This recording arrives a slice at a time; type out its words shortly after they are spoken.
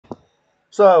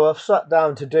So I've sat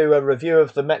down to do a review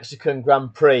of the Mexican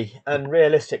Grand Prix, and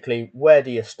realistically, where do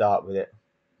you start with it?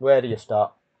 Where do you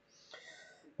start?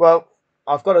 Well,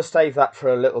 I've got to save that for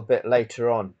a little bit later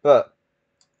on, but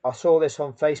I saw this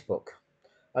on Facebook,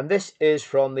 and this is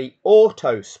from the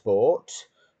Autosport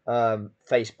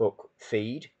Facebook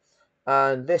feed,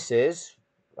 and this is,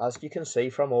 as you can see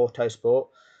from Autosport,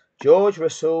 George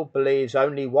Russell believes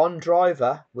only one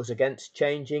driver was against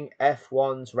changing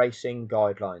F1's racing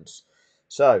guidelines.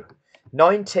 So,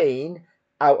 19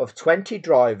 out of 20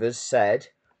 drivers said,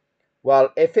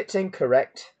 well, if it's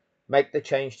incorrect, make the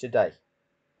change today.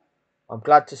 I'm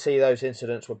glad to see those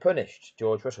incidents were punished,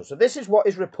 George Russell. So this is what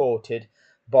is reported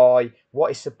by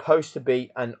what is supposed to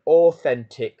be an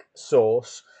authentic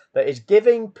source that is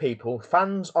giving people,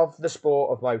 fans of the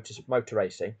sport of motor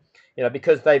racing,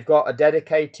 because they've got a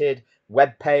dedicated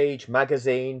web page,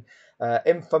 magazine,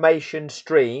 information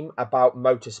stream about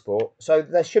motorsport. So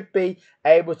they should be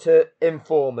able to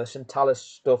inform us and tell us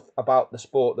stuff about the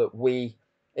sport that we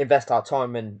invest our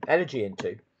time and energy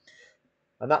into.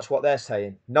 And that's what they're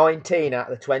saying. 19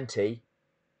 out of the 20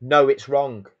 know it's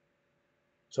wrong.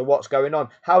 So what's going on?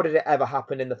 How did it ever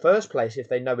happen in the first place if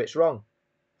they know it's wrong?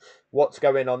 What's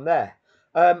going on there?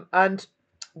 And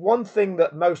one thing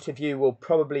that most of you will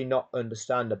probably not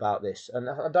understand about this, and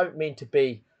I don't mean to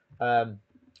be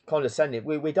condescending,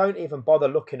 we don't even bother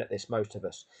looking at this, most of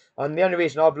us. And the only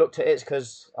reason I've looked at it is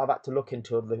because I've had to look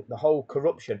into the whole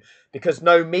corruption, because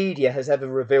no media has ever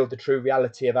revealed the true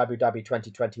reality of Abu Dhabi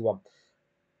 2021.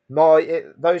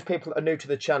 Those people that are new to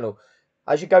the channel,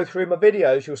 as you go through my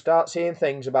videos, you'll start seeing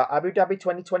things about Abu Dhabi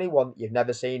 2021 that you've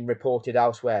never seen reported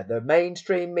elsewhere. The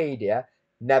mainstream media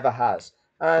never has.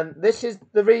 And this is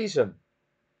the reason.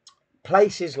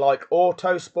 Places like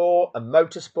Autosport and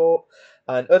Motorsport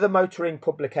and other motoring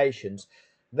publications,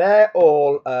 they're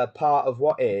all part of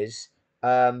what is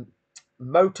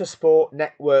Motorsport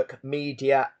Network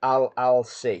Media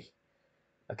LLC.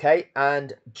 Okay,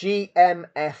 and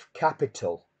GMF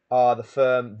Capital are the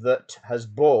firm that has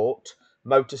bought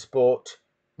Motorsport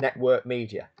Network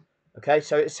Media. Okay,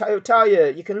 so it'll tell you,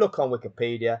 you can look on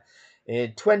Wikipedia.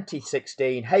 In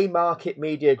 2016, Haymarket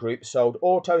Media Group sold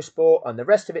Autosport and the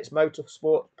rest of its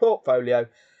motorsport portfolio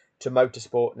to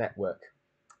Motorsport Network.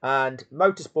 And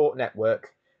Motorsport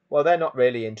Network, well, they're not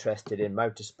really interested in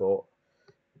motorsport.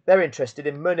 They're interested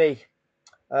in money.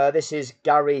 This is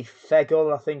Gary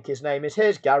Fegel, I think his name is.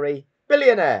 Here's Gary,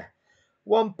 billionaire.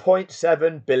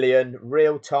 1.7 billion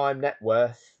real-time net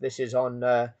worth. This is on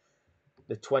the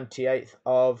 28th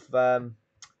of the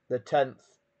 10th,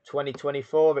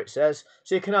 2024, it says.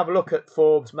 So you can have a look at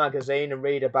Forbes magazine and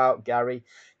read about Gary.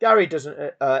 Gary doesn't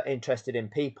interested in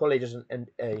people. He's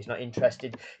not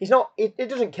interested. He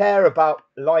doesn't care about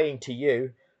lying to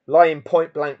you, lying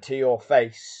point blank to your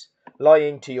face,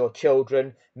 lying to your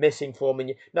children, misinforming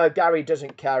you. No, Gary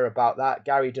doesn't care about that.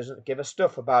 Gary doesn't give a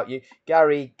stuff about you.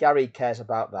 Gary cares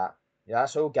about that. Yeah,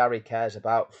 that's all Gary cares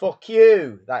about. Fuck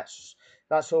you. That's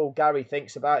all Gary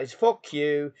thinks about is fuck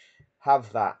you.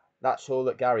 Have that. That's all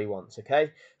that Gary wants,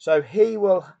 okay? So he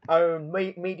will own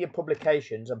media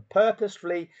publications and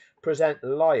purposefully present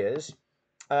liars,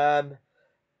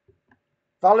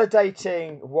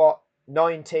 validating what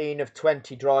 19 of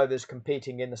 20 drivers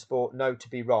competing in the sport know to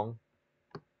be wrong.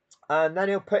 And then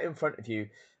he'll put in front of you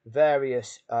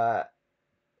various,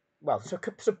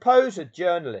 supposed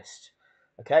journalists,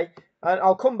 okay? And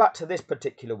I'll come back to this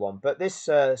particular one, but this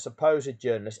supposed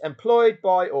journalist employed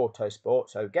by Autosport,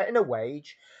 so getting a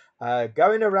wage,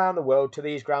 going around the world to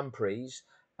these Grand Prix,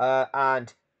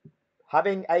 and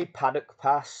having a paddock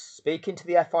pass, speaking to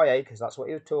the FIA, because that's what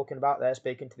he was talking about there,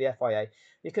 speaking to the FIA.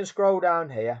 You can scroll down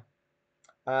here,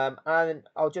 and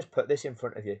I'll just put this in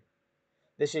front of you.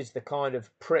 This is the kind of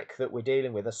prick that we're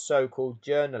dealing with, a so-called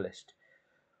journalist.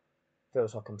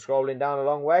 Feels like I'm scrolling down a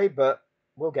long way, but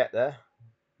we'll get there.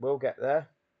 We'll get there.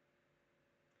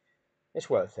 It's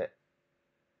worth it.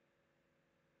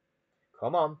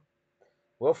 Come on.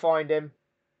 We'll find him.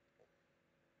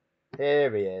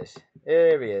 Here he is.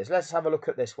 Here he is. Let's have a look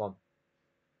at this one.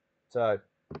 So.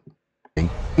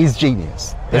 Is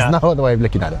genius. There's no other way of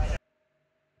looking at it.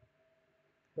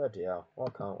 Bloody hell. Why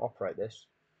can't I operate this?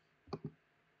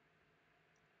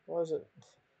 Why is it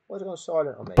gone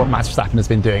silent on me? What Max Verstappen has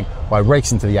been doing by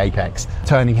racing to the apex,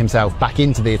 turning himself back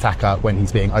into the attacker when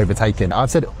he's being overtaken.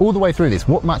 I've said all the way through this,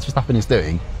 what Max Verstappen is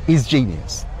doing is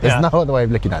genius. There's no other way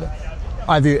of looking at it.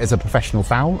 I view it as a professional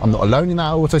foul. I'm not alone in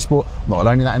that Autosport, I'm not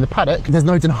alone in that in the paddock. There's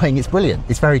no denying it's brilliant.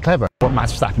 It's very clever. What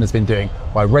Max Verstappen has been doing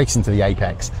by racing to the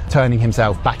apex, turning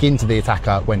himself back into the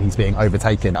attacker when he's being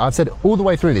overtaken. I've said all the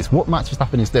way through this, what Max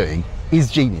Verstappen is doing is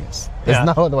genius. There's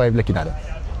no other way of looking at it.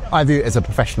 I view it as a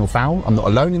professional foul. I'm not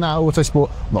alone in that autosport.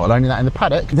 I'm not alone in that in the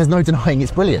paddock. There's no denying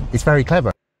it's brilliant. It's very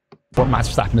clever. What Max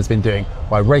Verstappen has been doing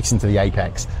by racing to the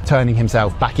apex, turning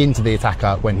himself back into the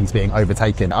attacker when he's being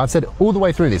overtaken. I've said all the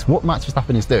way through this, what Max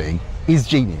Verstappen is doing is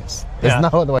genius. There's no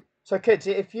other way. So kids,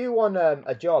 if you want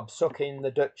a job sucking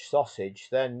the Dutch sausage,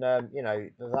 then you know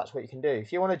that's what you can do.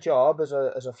 If you want a job as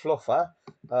a fluffer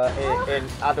in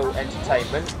adult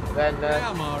entertainment, then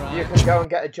you can go and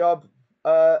get a job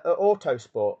at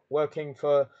Autosport, working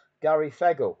for Gary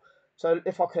Fegel. So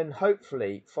if I can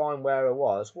hopefully find where I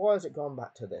was, why has it gone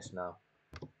back to this now?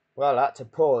 Well, I had to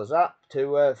pause that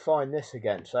to find this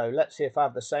again. So let's see if I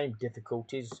have the same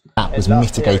difficulties. That was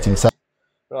mitigating.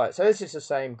 Right, so this is the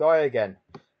same guy again.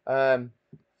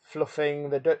 Fluffing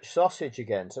the Dutch sausage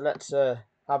again. So let's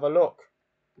have a look.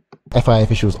 FIA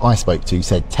officials I spoke to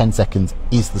said 10 seconds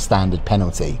is the standard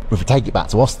penalty. If we take it back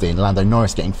to Austin, Lando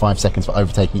Norris getting 5 seconds for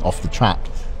overtaking off the track,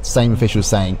 same officials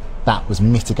saying that was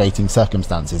mitigating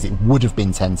circumstances. It would have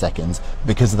been 10 seconds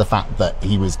because of the fact that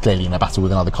he was clearly in a battle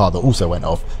with another car that also went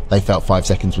off. They felt 5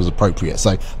 seconds was appropriate.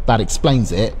 So that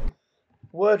explains it.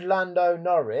 Would Lando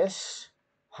Norris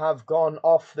have gone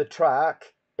off the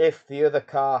track if the other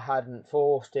car hadn't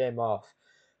forced him off?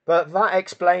 But that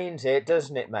explains it,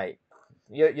 doesn't it, mate?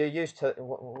 You're used to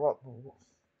what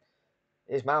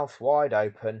his mouth wide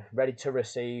open, ready to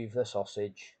receive the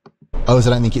sausage. I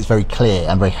don't think it's very clear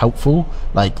and very helpful.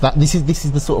 Like that, this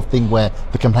is the sort of thing where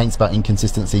the complaints about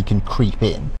inconsistency can creep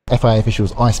in. FIA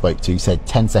officials I spoke to said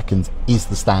 10 seconds is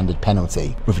the standard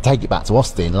penalty. If we take it back to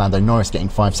Austin, Lando Norris getting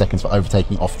 5 seconds for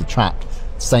overtaking off the track,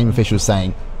 same officials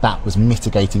saying that was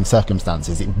mitigating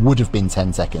circumstances. It would have been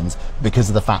 10 seconds because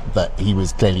of the fact that he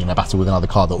was clearly in a battle with another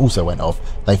car that also went off.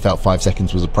 They felt 5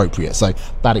 seconds was appropriate. So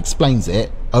that explains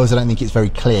it. I don't think it's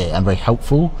very clear and very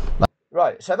helpful.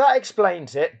 Right, so that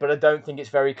explains it, but I don't think it's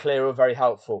very clear or very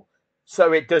helpful.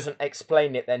 So it doesn't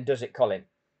explain it then, does it, Colin?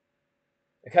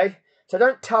 Okay? So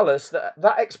don't tell us that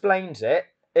that explains it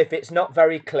if it's not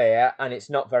very clear and it's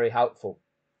not very helpful.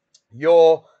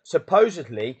 You're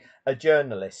supposedly a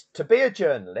journalist. To be a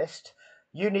journalist,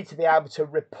 you need to be able to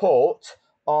report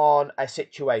on a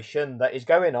situation that is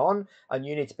going on, and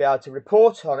you need to be able to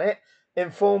report on it,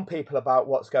 inform people about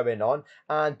what's going on,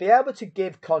 and be able to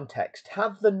give context,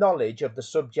 have the knowledge of the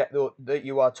subject that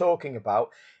you are talking about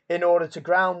in order to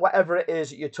ground whatever it is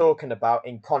that you're talking about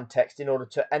in context in order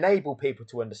to enable people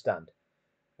to understand.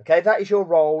 Okay, that is your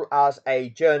role as a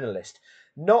journalist,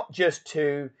 not just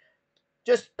to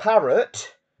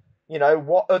parrot, you know,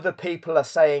 what other people are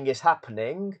saying is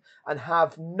happening and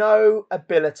have no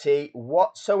ability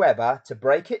whatsoever to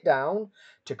break it down,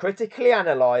 to critically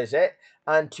analyse it,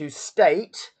 and to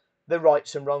state the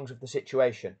rights and wrongs of the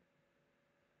situation.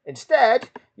 Instead,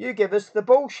 you give us the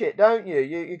bullshit, don't you?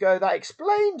 You go, that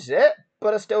explains it,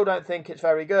 but I still don't think it's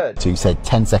very good. Who said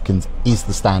 10 seconds is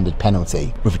the standard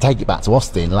penalty. If we take it back to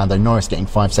Austin, Lando Norris getting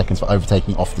 5 seconds for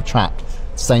overtaking off the track,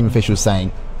 same officials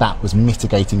saying that was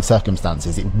mitigating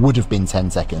circumstances. It would have been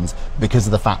 10 seconds because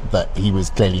of the fact that he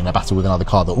was clearly in a battle with another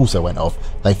car that also went off.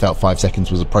 They felt 5 seconds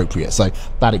was appropriate. So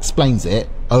that explains it.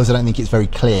 I don't think it's very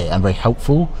clear and very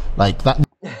helpful. Like that.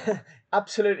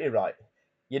 Absolutely right.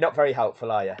 You're not very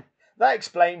helpful, are you? That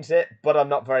explains it, but I'm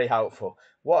not very helpful.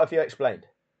 What have you explained?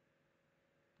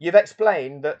 You've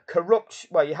explained that corrupt...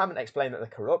 Well, you haven't explained that they're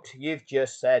corrupt. You've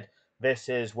just said this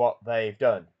is what they've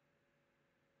done.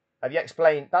 Have you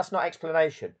explained? That's not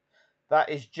explanation. That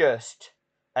is just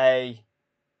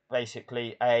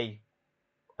basically a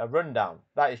rundown.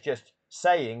 That is just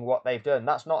saying what they've done.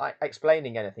 That's not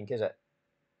explaining anything, is it?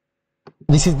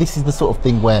 This is the sort of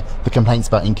thing where the complaints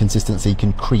about inconsistency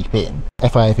can creep in.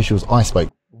 FIA officials I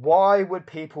spoke. Why would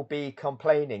people be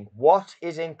complaining? What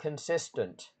is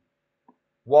inconsistent?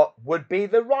 What would be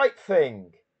the right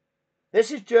thing?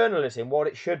 This is journalism. What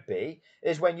it should be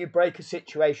is when you break a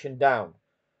situation down.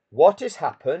 What has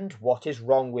happened? What is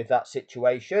wrong with that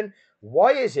situation?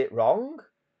 Why is it wrong?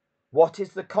 What is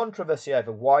the controversy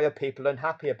over? Why are people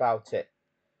unhappy about it?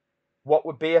 What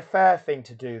would be a fair thing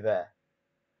to do there?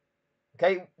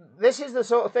 Okay, this is the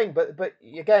sort of thing. But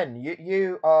again,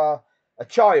 you are a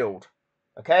child.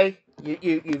 Okay,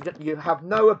 you have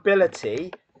no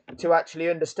ability to actually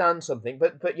understand something,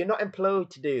 but you're not employed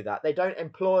to do that. They don't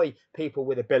employ people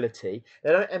with ability.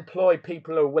 They don't employ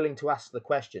people who are willing to ask the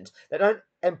questions. They don't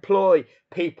employ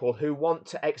people who want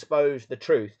to expose the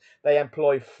truth. They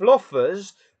employ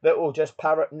fluffers that will just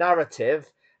parrot narrative,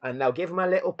 and they'll give them a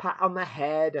little pat on the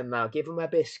head, and they'll give them a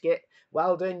biscuit.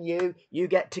 Well done, you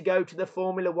get to go to the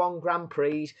Formula One Grand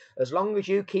Prix as long as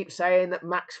you keep saying that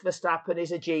Max Verstappen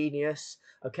is a genius.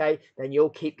 okay, then you'll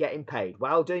keep getting paid.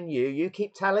 Well done, you. You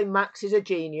keep telling Max is a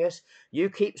genius. You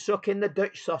keep sucking the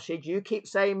Dutch sausage. You keep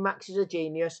saying Max is a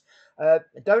genius.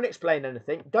 Don't explain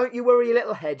anything. Don't you worry your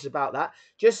little heads about that.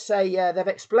 Just say, yeah, they've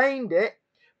explained it,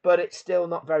 but it's still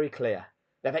not very clear.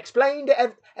 They've explained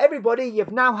it. Everybody,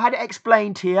 you've now had it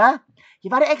explained to you.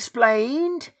 You've had it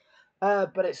explained,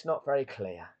 but it's not very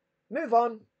clear. Move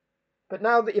on. But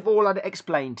now that you've all had it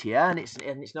explained to you and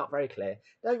it's not very clear,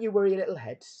 don't you worry your little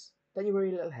heads. Don't you worry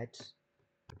your little heads.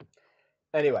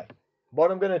 Anyway, what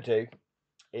I'm going to do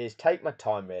is take my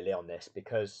time really on this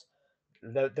because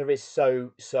there is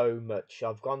so much.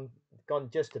 I've gone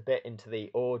just a bit into the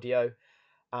audio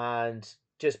and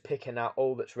just picking out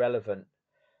all that's relevant.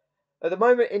 At the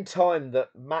moment in time that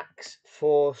Max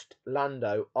forced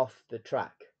Lando off the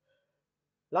track,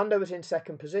 Lando was in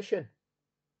second position.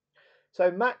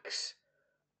 So Max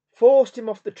forced him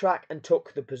off the track and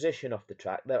took the position off the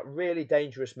track. That really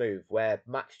dangerous move where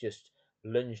Max just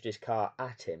lunged his car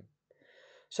at him.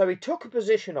 So he took a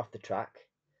position off the track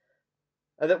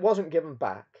that wasn't given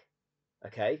back.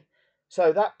 Okay,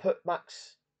 so that put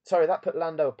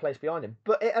Lando a place behind him,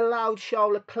 but it allowed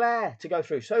Charles Leclerc to go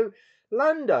through. So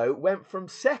Lando went from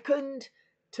second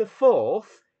to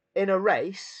fourth in a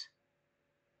race,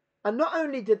 and not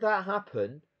only did that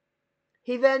happen,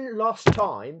 he then lost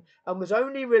time and was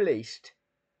only released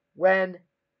when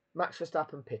Max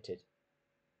Verstappen pitted.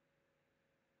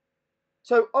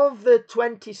 So of the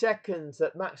 20 seconds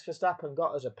that Max Verstappen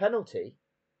got as a penalty,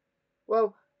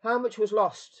 well, how much was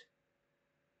lost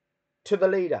to the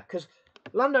leader? Because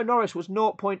Lando Norris was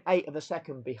 0.8 of a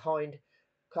second behind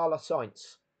Carlos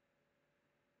Sainz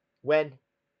when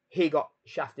he got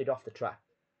shafted off the track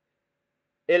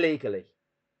illegally.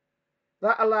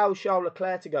 That allowed Charles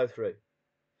Leclerc to go through.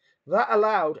 That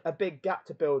allowed a big gap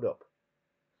to build up.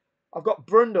 I've got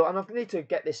Brundle, and I need to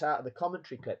get this out of the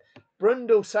commentary clip.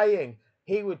 Brundle saying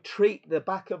he would treat the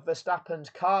back of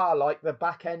Verstappen's car like the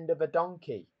back end of a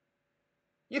donkey.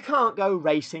 You can't go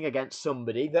racing against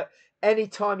somebody that any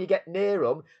time you get near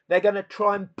them, they're going to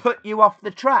try and put you off the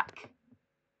track.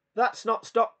 That's not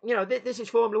stock, this is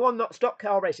Formula 1, not stock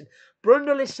car racing.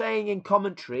 Brundle is saying in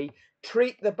commentary,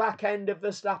 treat the back end of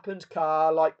Verstappen's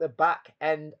car like the back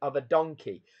end of a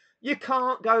donkey. You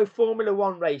can't go Formula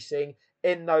 1 racing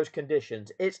in those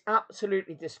conditions. It's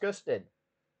absolutely disgusting.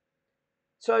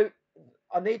 So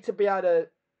I need to be able to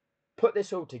put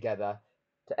this all together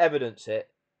to evidence it,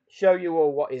 show you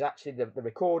all what is actually the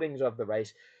recordings of the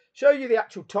race, show you the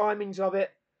actual timings of it,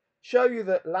 show you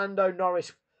that Lando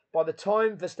Norris, by the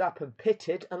time Verstappen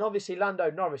pitted, and obviously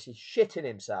Lando Norris is shitting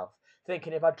himself,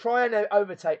 thinking if I try and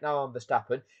overtake now on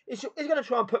Verstappen, he's going to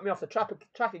try and put me off the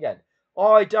track again.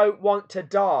 I don't want to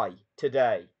die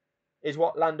today, is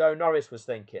what Lando Norris was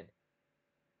thinking.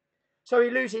 So he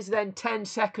loses then 10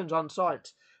 seconds on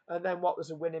Sainz, and then what was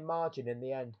the winning margin in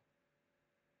the end?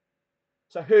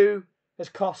 So who has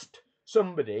cost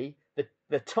somebody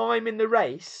the time in the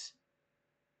race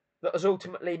that has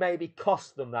ultimately maybe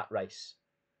cost them that race?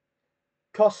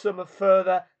 Cost them a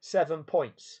further 7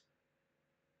 points.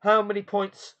 How many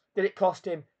points did it cost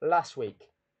him last week?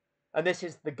 And this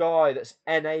is the guy that's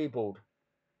enabled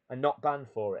and not banned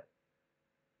for it.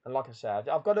 And like I said,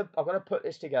 I've got to put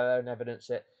this together and evidence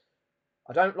it.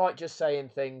 I don't like just saying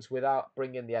things without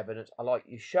bringing the evidence. I like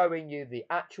you showing you the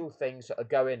actual things that are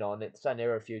going on. It's an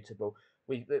irrefutable.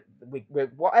 We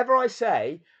whatever I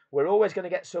say, we're always going to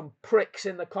get some pricks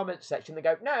in the comment section that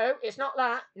go, no, it's not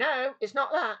that. No, it's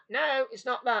not that. No, it's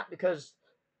not that. Because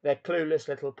they're clueless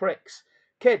little pricks.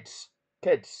 Kids.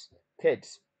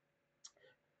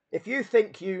 If you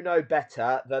think you know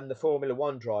better than the Formula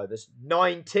 1 drivers,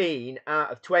 19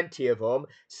 out of 20 of them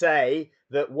say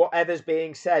that whatever's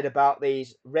being said about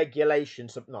these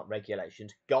guidelines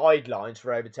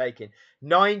for overtaking,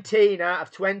 19 out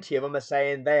of 20 of them are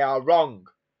saying they are wrong.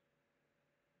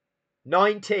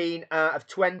 19 out of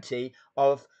 20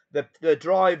 of the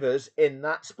drivers in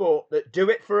that sport that do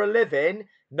it for a living,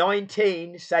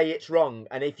 19 say it's wrong.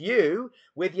 And if you,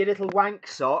 with your little wank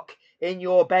sock in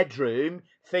your bedroom,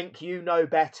 think you know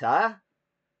better,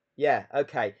 yeah,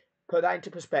 okay, put that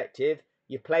into perspective.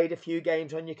 You've played a few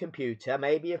games on your computer,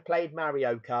 maybe you've played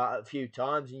Mario Kart a few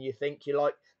times and you think you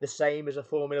like the same as a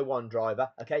Formula 1 driver,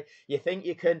 okay? You think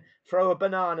you can throw a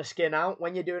banana skin out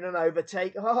when you're doing an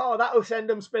overtake. Oh, that'll send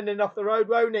them spinning off the road,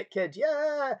 won't it, kids?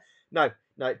 Yeah! No,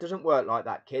 it doesn't work like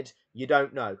that, kids. You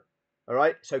don't know, all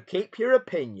right? So keep your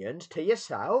opinions to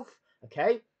yourself,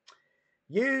 okay?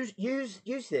 Use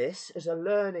this as a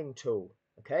learning tool,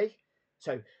 okay?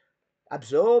 So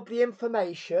absorb the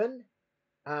information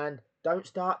and Don't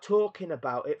start talking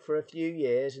about it for a few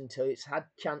years until it's had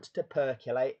chance to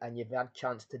percolate and you've had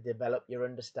chance to develop your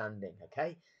understanding,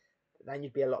 okay? Then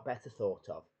you'd be a lot better thought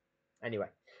of. Anyway,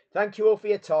 thank you all for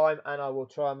your time, and I will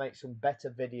try and make some better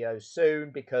videos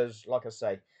soon because, like I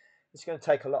say, it's going to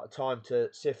take a lot of time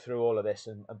to sift through all of this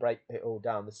and break it all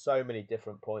down. There's so many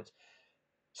different points,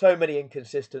 so many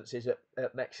inconsistencies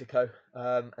at Mexico,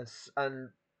 and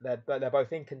they're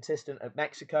both inconsistent at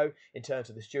Mexico in terms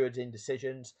of the stewards'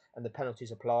 indecisions and the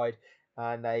penalties applied,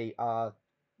 and they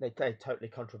totally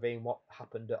contravene what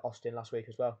happened at Austin last week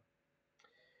as well.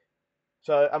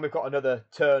 So, and we've got another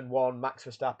turn one, Max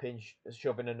Verstappen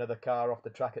shoving another car off the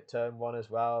track at turn one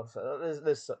as well. So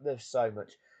there's so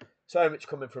much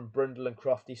coming from Brundle and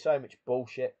Crofty, so much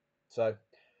bullshit. So,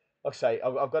 like I say,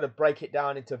 I've got to break it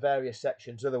down into various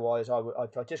sections. Otherwise,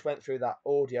 if I just went through that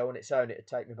audio on its own, it'd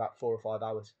take me about 4 or 5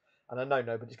 hours. And I know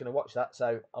nobody's going to watch that,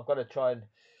 so I've got to try and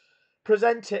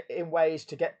present it in ways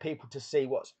to get people to see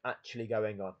what's actually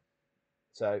going on.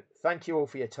 So, thank you all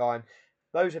for your time.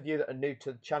 Those of you that are new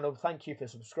to the channel, thank you for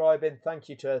subscribing. Thank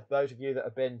you to those of you that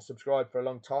have been subscribed for a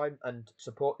long time and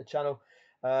support the channel.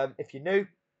 If you're new,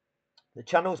 the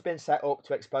channel's been set up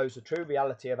to expose the true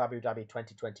reality of Abu Dhabi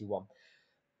 2021.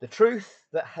 The truth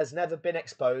that has never been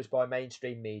exposed by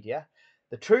mainstream media.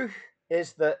 The truth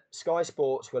is that Sky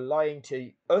Sports were lying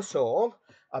to us all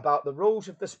about the rules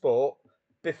of the sport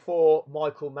before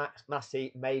Michael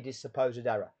Massey made his supposed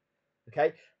error.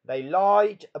 Okay, they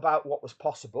lied about what was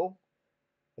possible.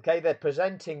 Okay, they're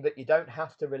presenting that you don't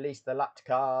have to release the lapped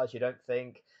cars. You don't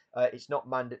think it's not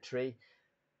mandatory.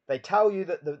 They tell you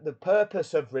that the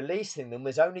purpose of releasing them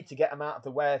was only to get them out of the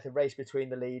way of the race between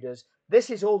the leaders. This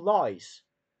is all lies.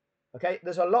 Okay,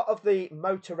 there's a lot of the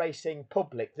motor racing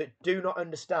public that do not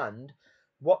understand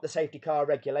what the safety car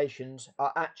regulations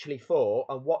are actually for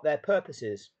and what their purpose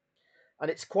is.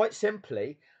 And it's quite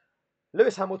simply,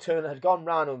 Lewis Hamilton had gone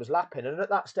round and was lapping, and at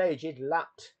that stage he'd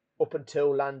lapped up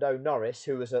until Lando Norris,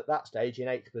 who was at that stage in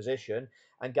 8th position,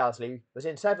 and Gasly was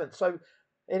in 7th. So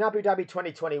in Abu Dhabi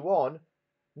 2021,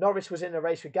 Norris was in a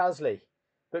race with Gasly.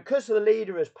 But because the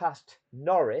leader has passed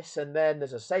Norris, and then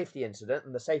there's a safety incident,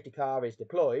 and the safety car is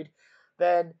deployed,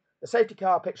 then the safety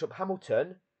car picks up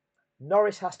Hamilton,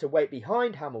 Norris has to wait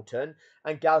behind Hamilton,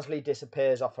 and Gasly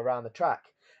disappears off around the track.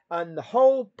 And the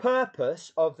whole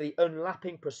purpose of the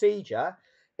unlapping procedure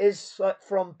is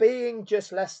from being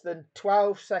just less than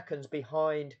 12 seconds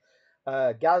behind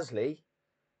Gasly.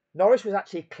 Norris was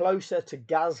actually closer to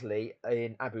Gasly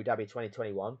in Abu Dhabi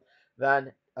 2021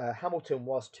 than Hamilton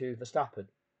was to Verstappen.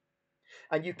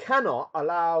 And you cannot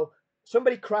allow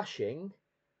somebody crashing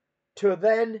to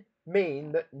then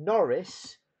mean that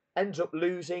Norris ends up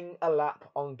losing a lap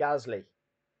on Gasly.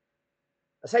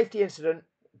 A safety incident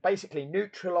basically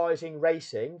neutralises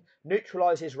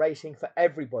racing for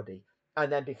everybody. And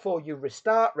then before you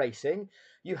restart racing,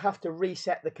 you have to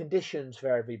reset the conditions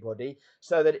for everybody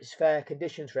so that it's fair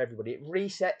conditions for everybody. It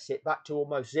resets it back to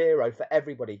almost zero for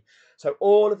everybody. So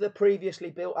all of the previously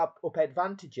built up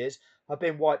advantages have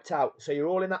been wiped out. So you're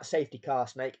all in that safety car,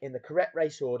 Snake, in the correct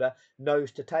race order,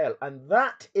 nose to tail. And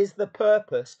that is the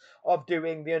purpose of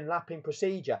doing the unlapping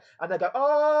procedure. And they go,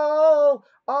 oh,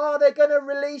 are they going to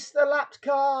release the lapped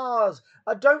cars?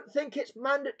 I don't think it's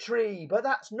mandatory, but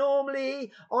that's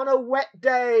normally on a wet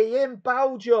day in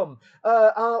Belgium.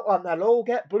 And they'll all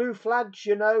get blue flags,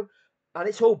 you know. And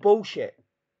it's all bullshit.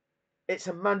 It's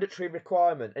a mandatory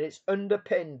requirement, and it's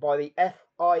underpinned by the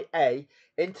FIA,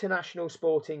 International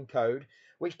Sporting Code,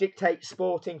 which dictates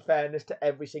sporting fairness to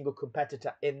every single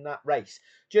competitor in that race.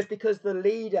 Just because the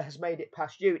leader has made it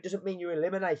past you, it doesn't mean you're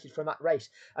eliminated from that race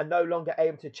and no longer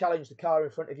able to challenge the car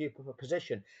in front of you for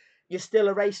position. You're still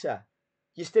a racer.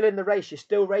 You're still in the race. You're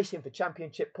still racing for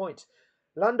championship points.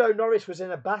 Lando Norris was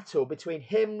in a battle between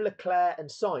him, Leclerc and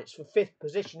Sainz for 5th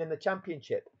position in the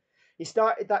championship. He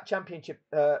started that championship,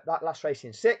 that last race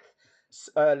in 6th.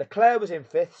 Leclerc was in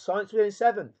 5th. Sainz was in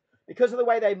 7th. Because of the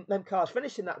way them cars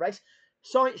finished in that race,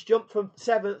 Sainz jumped from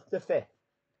 7th to 5th.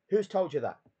 Who's told you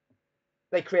that?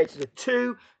 They created a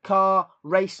 2-car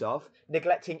race-off,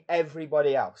 neglecting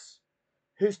everybody else.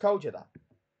 Who's told you that?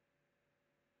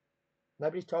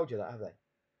 Nobody's told you that, have they?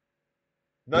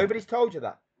 Nobody's told you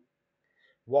that.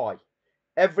 Why?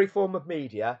 Every form of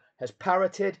media has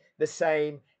parroted the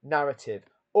same narrative.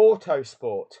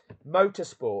 Autosport,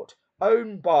 motorsport,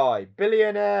 owned by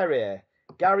billionaire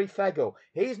Gary Fegel.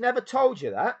 He's never told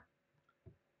you that.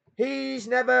 He's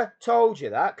never told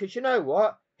you that because you know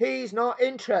what? He's not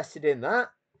interested in that.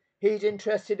 He's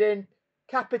interested in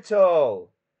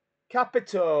capital.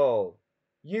 Capital.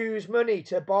 Use money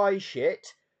to buy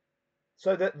shit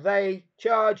so that they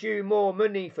charge you more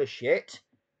money for shit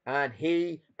and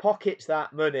he pockets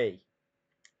that money.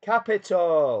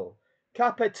 Capital,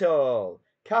 capital,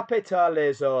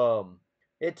 capitalism.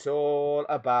 It's all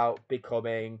about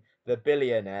becoming the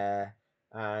billionaire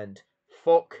and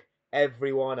fuck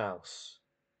everyone else.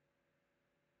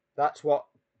 That's what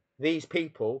these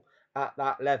people at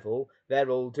that level, they're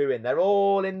all doing. They're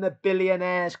all in the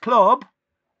billionaires club,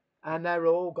 and they're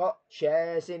all got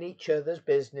shares in each other's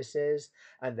businesses,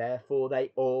 and therefore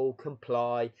they all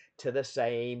comply to the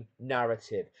same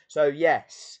narrative. So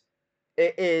yes,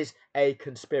 it is a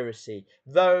conspiracy.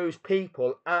 Those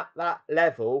people at that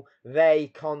level,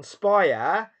 they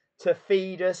conspire to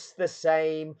feed us the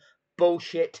same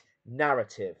bullshit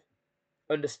narrative.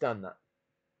 Understand that.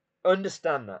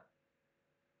 Understand that.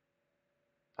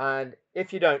 And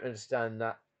if you don't understand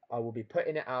that, I will be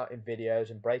putting it out in videos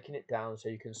and breaking it down so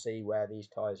you can see where these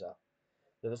ties are.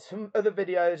 There are some other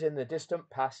videos in the distant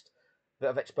past that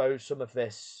have exposed some of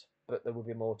this, but there will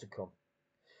be more to come.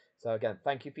 So again,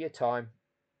 thank you for your time.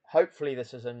 Hopefully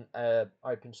this has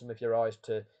opened some of your eyes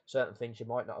to certain things you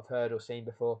might not have heard or seen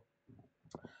before.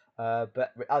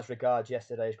 But as regards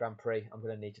yesterday's Grand Prix, I'm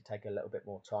going to need to take a little bit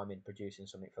more time in producing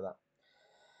something for that.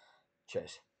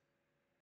 Cheers.